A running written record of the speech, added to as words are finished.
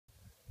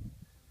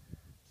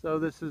So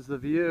this is the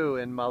view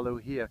in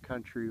Maluhia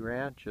Country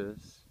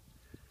Ranches,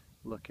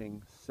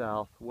 looking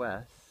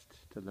southwest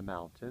to the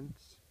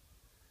mountains,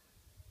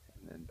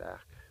 and then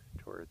back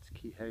towards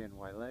Kihei and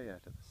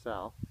Wailea to the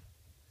south,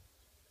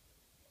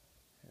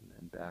 and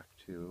then back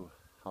to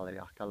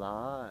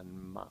Haleakala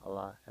and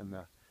Ma'ala and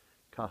the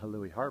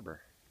Kahului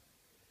Harbor,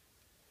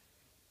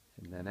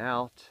 and then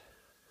out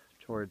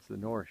towards the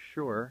north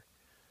shore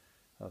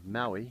of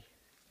Maui.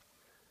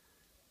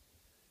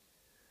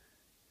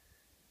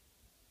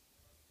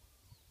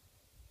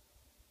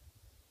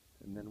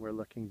 And then we're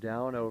looking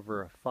down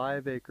over a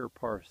 5-acre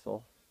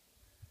parcel.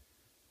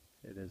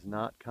 It is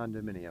not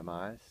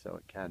condominiumized, so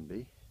it can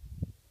be.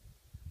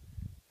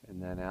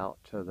 And then out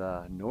to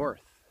the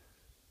north,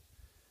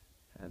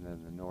 and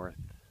then the northeast.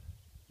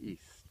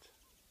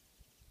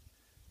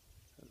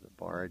 There's a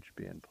barge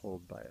being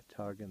pulled by a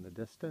tug in the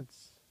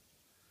distance.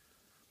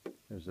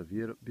 There's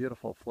a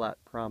beautiful flat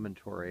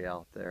promontory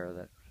out there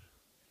that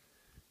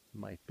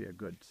might be a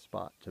good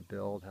spot to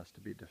build. Has to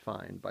be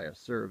defined by a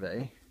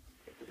survey.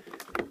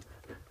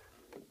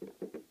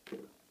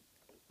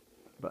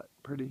 But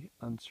pretty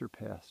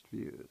unsurpassed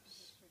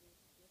views.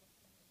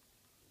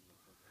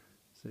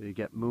 So you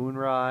get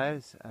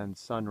moonrise and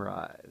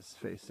sunrise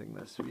facing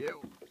this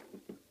view.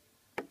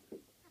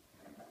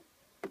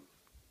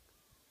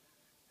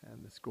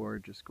 And this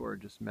gorgeous,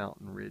 gorgeous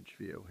mountain ridge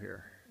view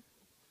here.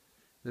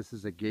 This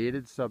is a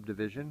gated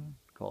subdivision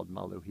called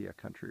Maluhia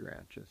Country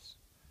Ranches.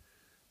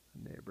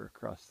 A neighbor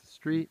across the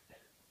street,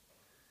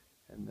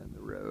 and then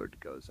the road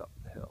goes up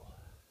the hill.